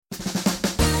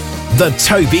The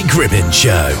Toby Gribbin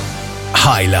Show.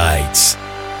 Highlights.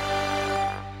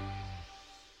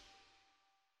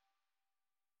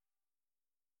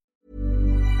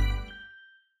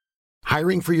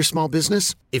 Hiring for your small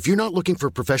business? If you're not looking for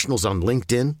professionals on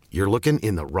LinkedIn, you're looking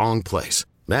in the wrong place.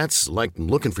 That's like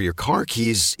looking for your car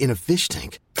keys in a fish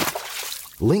tank.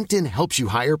 LinkedIn helps you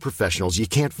hire professionals you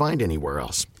can't find anywhere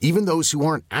else, even those who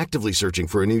aren't actively searching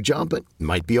for a new job but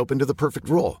might be open to the perfect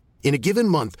role. In a given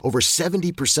month, over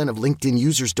 70% of LinkedIn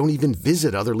users don't even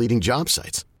visit other leading job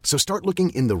sites. So start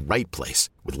looking in the right place.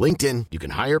 With LinkedIn, you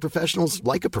can hire professionals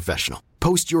like a professional.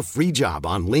 Post your free job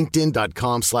on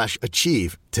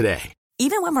linkedin.com/achieve today.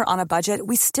 Even when we're on a budget,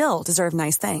 we still deserve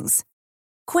nice things.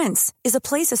 Quince is a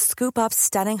place to scoop up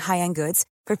stunning high-end goods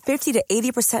for 50 to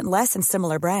 80% less than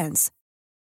similar brands.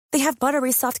 They have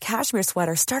buttery soft cashmere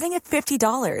sweaters starting at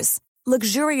 $50,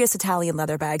 luxurious Italian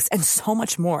leather bags, and so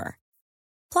much more.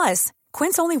 Plus,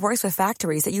 Quince only works with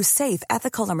factories that use safe,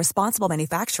 ethical, and responsible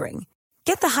manufacturing.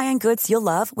 Get the high-end goods you'll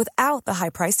love without the high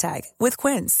price tag with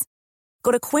Quince.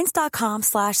 Go to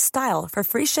quince.com/style for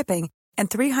free shipping and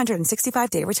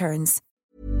 365-day returns.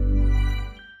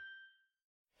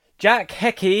 Jack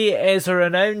Hickey is a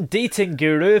renowned dating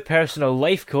guru, personal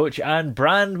life coach, and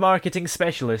brand marketing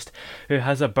specialist who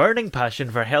has a burning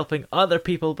passion for helping other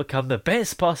people become the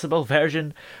best possible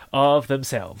version of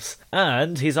themselves.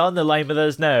 And he's on the line with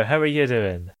us now. How are you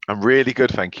doing? I'm really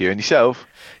good, thank you. And yourself?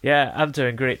 Yeah, I'm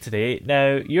doing great today.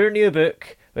 Now, your new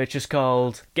book, which is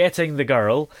called Getting the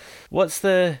Girl, what's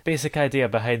the basic idea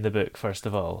behind the book, first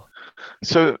of all?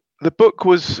 So the book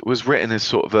was written as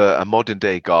sort of a modern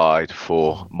day guide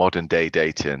for modern day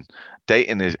dating.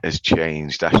 Dating has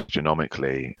changed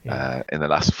astronomically in the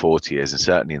last 40 years, and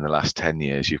certainly in the last 10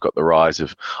 years. You've got the rise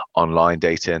of online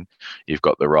dating. You've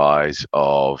got the rise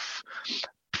of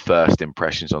first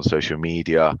impressions on social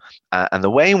media, and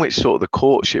the way in which sort of the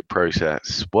courtship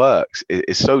process works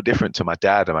is so different to my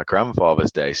dad and my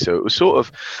grandfather's day. So it was sort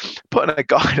of putting a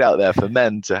guide out there for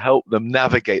men to help them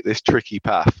navigate this tricky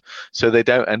path so they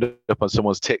don't end up on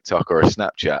someone's TikTok or a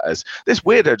Snapchat as this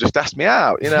weirdo just asked me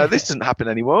out. You know, this doesn't happen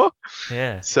anymore.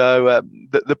 Yeah. So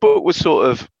the book was sort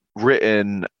of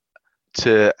written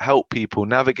to help people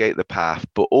navigate the path,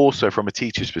 but also from a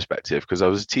teacher's perspective, because I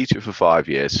was a teacher for 5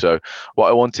 years. So what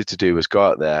I wanted to do was go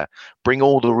out there, bring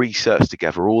all the research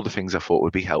together, all the things I thought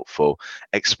would be helpful,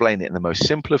 explain it in the most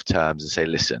simple of terms and say,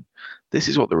 listen, this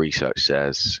is what the research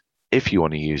says. If you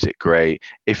want to use it, great.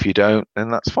 If you don't, then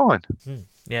that's fine.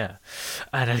 Yeah.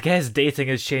 And I guess dating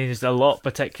has changed a lot,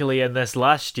 particularly in this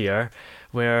last year,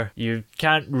 where you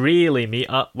can't really meet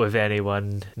up with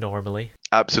anyone normally.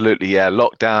 Absolutely, yeah.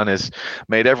 Lockdown has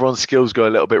made everyone's skills go a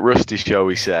little bit rusty, shall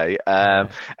we say.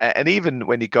 And even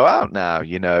when you go out now,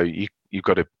 you know, you've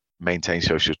got to maintain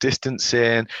social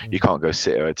distancing. You can't go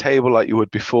sit at a table like you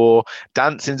would before.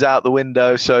 Dancing's out the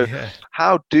window. So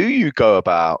how do you go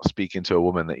about speaking to a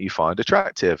woman that you find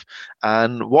attractive?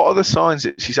 And what are the signs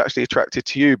that she's actually attracted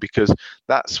to you? Because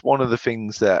that's one of the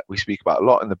things that we speak about a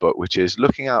lot in the book, which is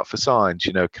looking out for signs.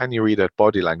 You know, can you read her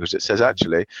body language that says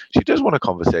actually she does want a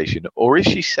conversation? Or is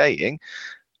she saying,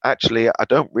 actually, I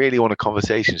don't really want a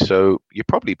conversation, so you're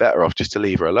probably better off just to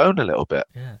leave her alone a little bit.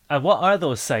 Yeah. And what are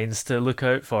those signs to look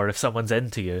out for if someone's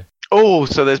into you? Oh,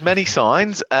 so there's many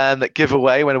signs that give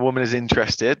away when a woman is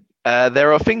interested.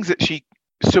 There are things that she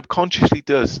subconsciously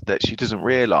does that she doesn't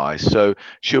realize. So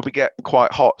she'll get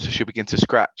quite hot, so she'll begin to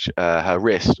scratch her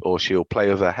wrist, or she'll play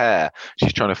with her hair.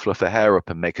 She's trying to fluff her hair up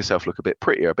and make herself look a bit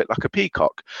prettier, a bit like a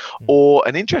peacock. Or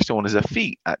an interesting one is her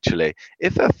feet, actually.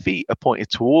 If her feet are pointed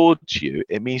towards you,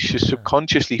 it means she's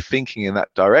subconsciously thinking in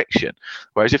that direction.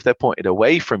 Whereas if they're pointed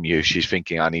away from you, she's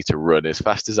thinking, I need to run as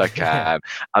fast as I can.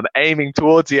 I'm aiming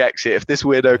towards the exit. If this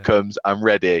weirdo comes, I'm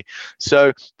ready.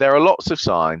 So there are lots of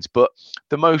signs, but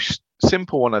the most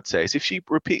simple one I'd say is if she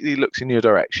repeatedly looks in your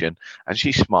direction and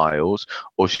she smiles,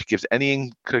 or she gives any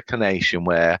inclination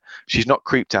where she's not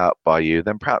creeped out by you,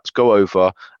 then perhaps go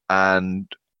over and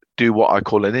do what I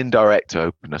call an indirect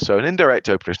opener. So an indirect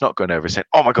opener is not going over and saying,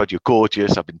 oh my God, you're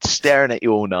gorgeous, I've been staring at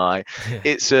you all night.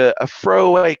 It's a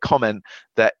throwaway comment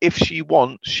that if she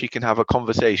wants, she can have a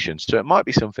conversation. So it might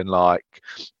be something like,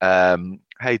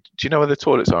 hey, do you know where the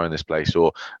toilets are in this place?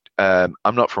 Or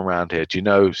I'm not from around here. Do you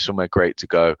know somewhere great to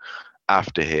go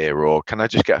after here? Or can I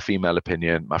just get a female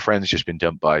opinion? My friend's just been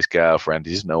dumped by his girlfriend.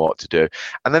 He doesn't know what to do.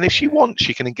 And then if she wants,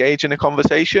 she can engage in a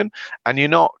conversation and you're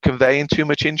not conveying too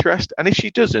much interest. And if she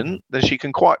doesn't, then she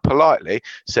can quite politely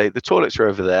say, the toilets are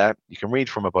over there. You can read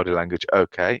from her body language.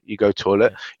 Okay, you go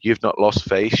toilet. You've not lost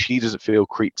face. She doesn't feel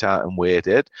creeped out and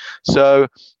weirded. So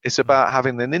it's about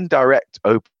having an indirect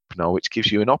opener opener, which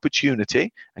gives you an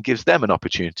opportunity and gives them an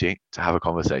opportunity to have a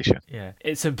conversation. Yeah,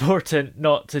 it's important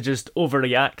not to just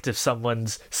overreact if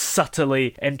someone's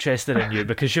subtly interested in you,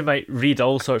 because you might read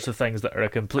all sorts of things that are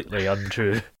completely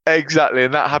untrue. Exactly,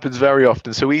 and that happens very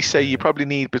often. So we say you probably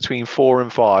need between 4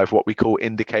 and 5 what we call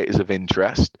indicators of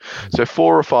interest. So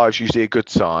 4 or 5 is usually a good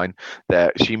sign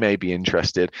that she may be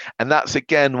interested. And that's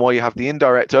again why you have the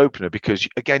indirect opener, because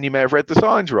again you may have read the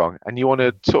signs wrong and you want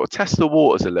to sort of test the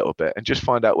waters a little bit and just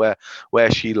find out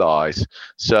where she lies.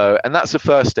 So, and that's the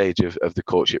first stage of the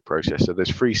courtship process. So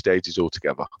there's 3 stages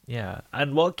altogether. Yeah.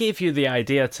 And what gave you the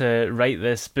idea to write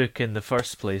this book in the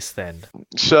first place then?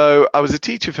 So I was a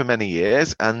teacher for many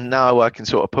years, and now I work in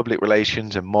sort of public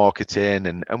relations and marketing,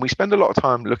 and we spend a lot of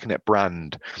time looking at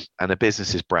brand and a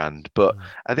business's brand. But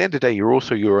at the end of the day, you're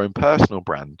also your own personal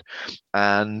brand.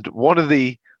 And one of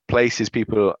the places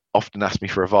people often ask me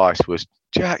for advice was,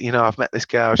 Jack, I've met this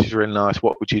girl, she's really nice,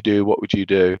 what would you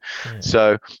do? Yeah.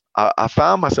 So I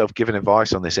found myself giving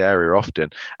advice on this area often,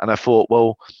 and I thought,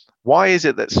 well, why is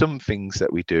it that some things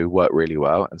that we do work really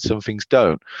well and some things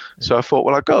don't? So I thought,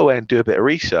 well, I'll go away and do a bit of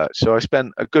research. So I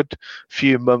spent a good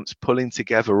few months pulling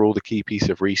together all the key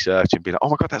pieces of research and being like, oh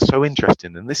my God, that's so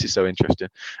interesting. And this is so interesting.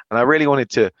 And I really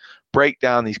wanted to break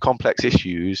down these complex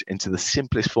issues into the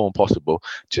simplest form possible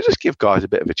to just give guys a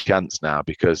bit of a chance now,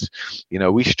 because,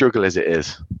 we struggle as it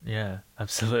is. Yeah,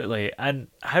 absolutely. And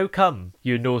how come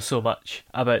you know so much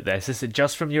about this? Is it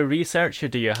just from your research, or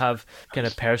do you have kind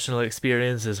of personal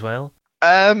experience as well?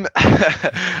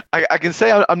 I can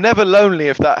say I'm never lonely,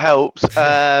 if that helps.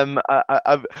 I've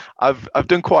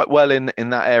done quite well in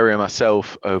that area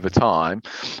myself over time,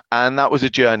 and that was a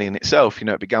journey in itself.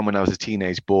 It began when I was a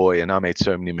teenage boy, and I made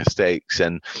so many mistakes,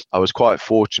 and I was quite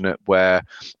fortunate where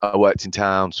I worked in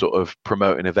town, sort of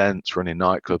promoting events, running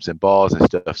nightclubs and bars and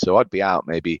stuff. So I'd be out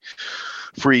maybe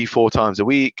 3-4 times a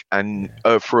week, and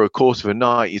for a course of a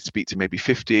night, you'd speak to maybe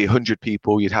 50, 100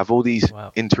 people. You'd have all these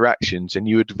interactions, and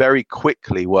you would very quickly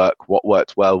work what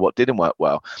worked well, what didn't work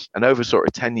well. And over sort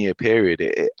of 10-year period,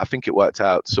 I think it worked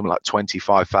out something like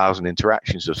 25,000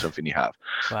 interactions or something you have.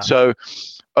 Wow. So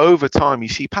over time, you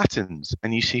see patterns,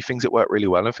 and you see things that work really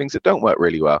well and things that don't work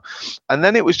really well. And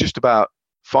then it was just about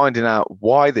finding out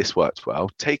why this worked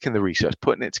well, taking the research,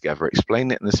 putting it together,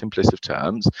 explaining it in the simplest of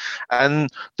terms. And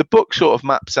the book sort of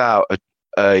maps out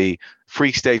a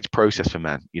 3-stage process for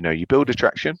men. You build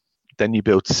attraction, then you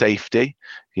build safety.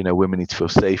 Women need to feel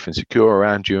safe and secure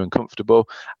around you and comfortable.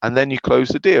 And then you close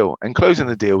the deal. And closing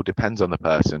the deal depends on the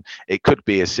person. It could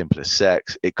be as simple as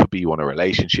sex. It could be you want a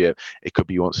relationship. It could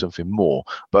be you want something more.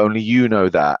 But only you know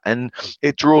that. And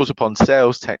it draws upon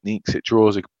sales techniques. It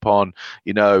draws upon,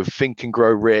 Think and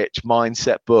Grow Rich,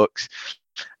 mindset books,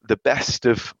 the best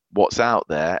of what's out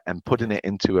there, and putting it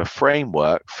into a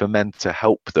framework for men to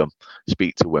help them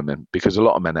speak to women, because a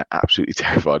lot of men are absolutely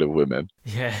terrified of women.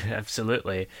 Yeah,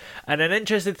 absolutely. And an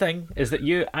interesting thing is that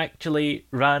you actually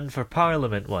ran for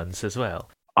Parliament once as well.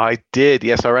 I did,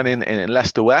 yes. I ran in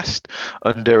Leicester West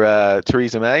under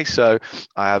Theresa May, so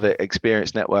I have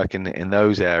experience networking in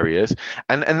those areas,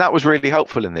 and that was really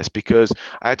helpful in this, because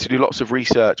I had to do lots of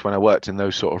research when I worked in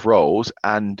those sort of roles.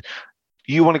 And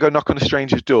you want to go knock on a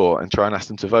stranger's door and try and ask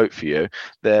them to vote for you.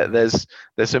 There's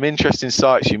some interesting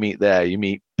sights you meet there. You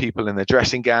meet people in their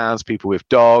dressing gowns, people with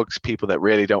dogs, people that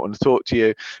really don't want to talk to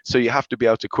you. So you have to be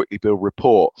able to quickly build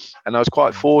rapport. And I was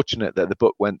quite fortunate that the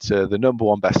book went to the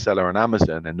 #1 bestseller on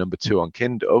Amazon and #2 on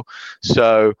Kindle.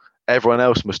 So everyone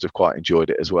else must have quite enjoyed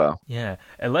it as well. Yeah,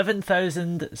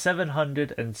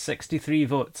 11,763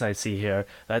 votes I see here.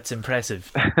 That's impressive.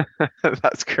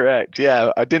 That's correct.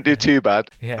 Yeah, I didn't do too bad.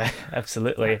 Yeah,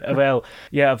 absolutely. Well,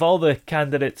 yeah, of all the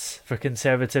candidates for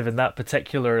Conservative in that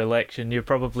particular election, you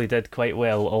probably did quite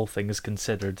well, all things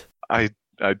considered. I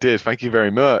did. Thank you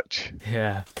very much.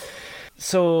 Yeah.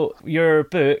 So your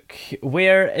book,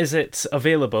 where is it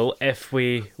available if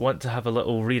we want to have a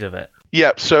little read of it?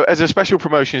 Yeah, so as a special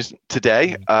promotion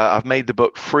today, I've made the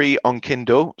book free on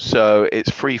Kindle. So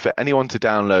it's free for anyone to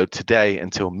download today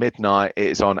until midnight. It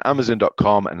is on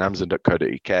Amazon.com and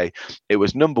Amazon.co.uk. It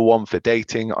was #1 for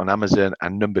dating on Amazon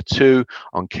and #2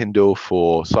 on Kindle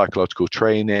for psychological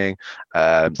training,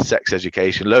 sex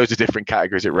education, loads of different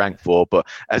categories it ranked for. But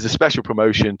as a special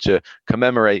promotion to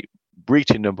commemorate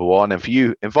reaching #1, and for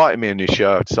you inviting me on your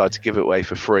show, I decided to give it away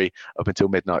for free up until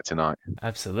midnight tonight.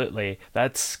 Absolutely.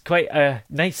 That's quite a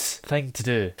nice thing to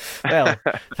do. Well,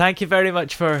 thank you very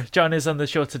much for joining us on the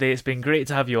show today. It's been great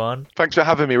to have you on. Thanks for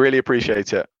having me. Really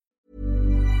appreciate it.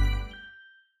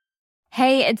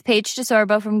 Hey, it's Paige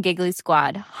DeSorbo from Giggly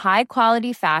Squad. High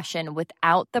quality fashion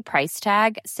without the price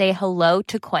tag. Say hello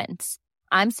to Quince.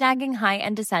 I'm snagging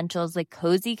high-end essentials like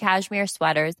cozy cashmere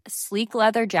sweaters, sleek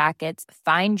leather jackets,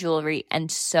 fine jewelry,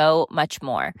 and so much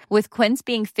more. With Quince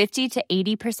being 50 to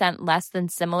 80% less than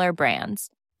similar brands.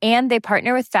 And they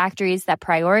partner with factories that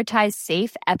prioritize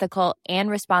safe, ethical, and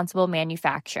responsible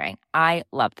manufacturing. I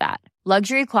love that.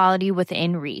 Luxury quality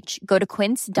within reach. Go to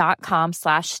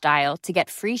quince.com/style to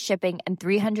get free shipping and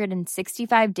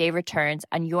 365-day returns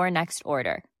on your next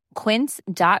order.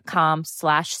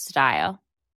 Quince.com/style.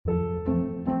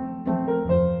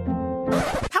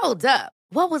 Hold up.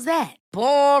 What was that?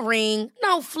 Boring.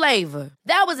 No flavor.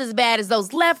 That was as bad as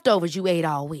those leftovers you ate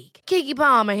all week. Keke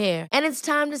Palmer here, and it's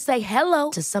time to say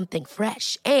hello to something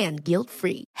fresh and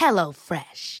guilt-free. Hello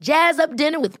Fresh. Jazz up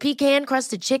dinner with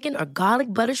pecan-crusted chicken or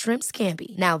garlic butter shrimp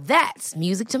scampi. Now that's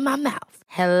music to my mouth.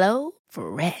 Hello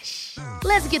Fresh.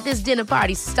 Let's get this dinner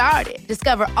party started.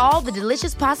 Discover all the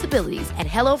delicious possibilities at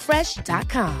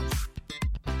hellofresh.com.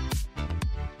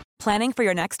 Planning for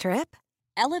your next trip?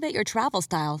 Elevate your travel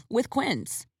style with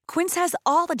Quince. Quince has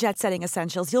all the jet-setting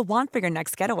essentials you'll want for your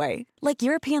next getaway, like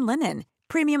European linen,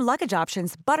 premium luggage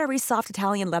options, buttery soft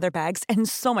Italian leather bags, and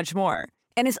so much more.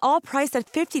 And is all priced at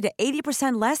 50 to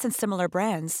 80% less than similar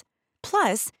brands.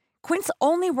 Plus, Quince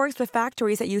only works with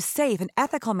factories that use safe and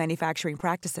ethical manufacturing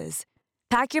practices.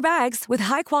 Pack your bags with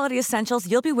high-quality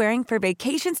essentials you'll be wearing for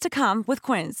vacations to come with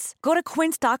Quince. Go to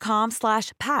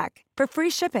quince.com/pack for free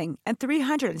shipping and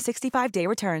 365-day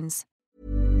returns.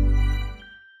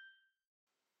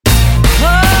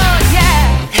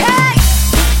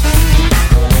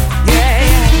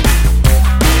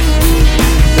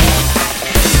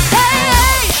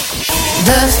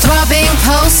 The throbbing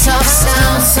pulse of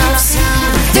sound.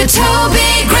 The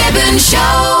Toby Gribbon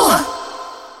Show.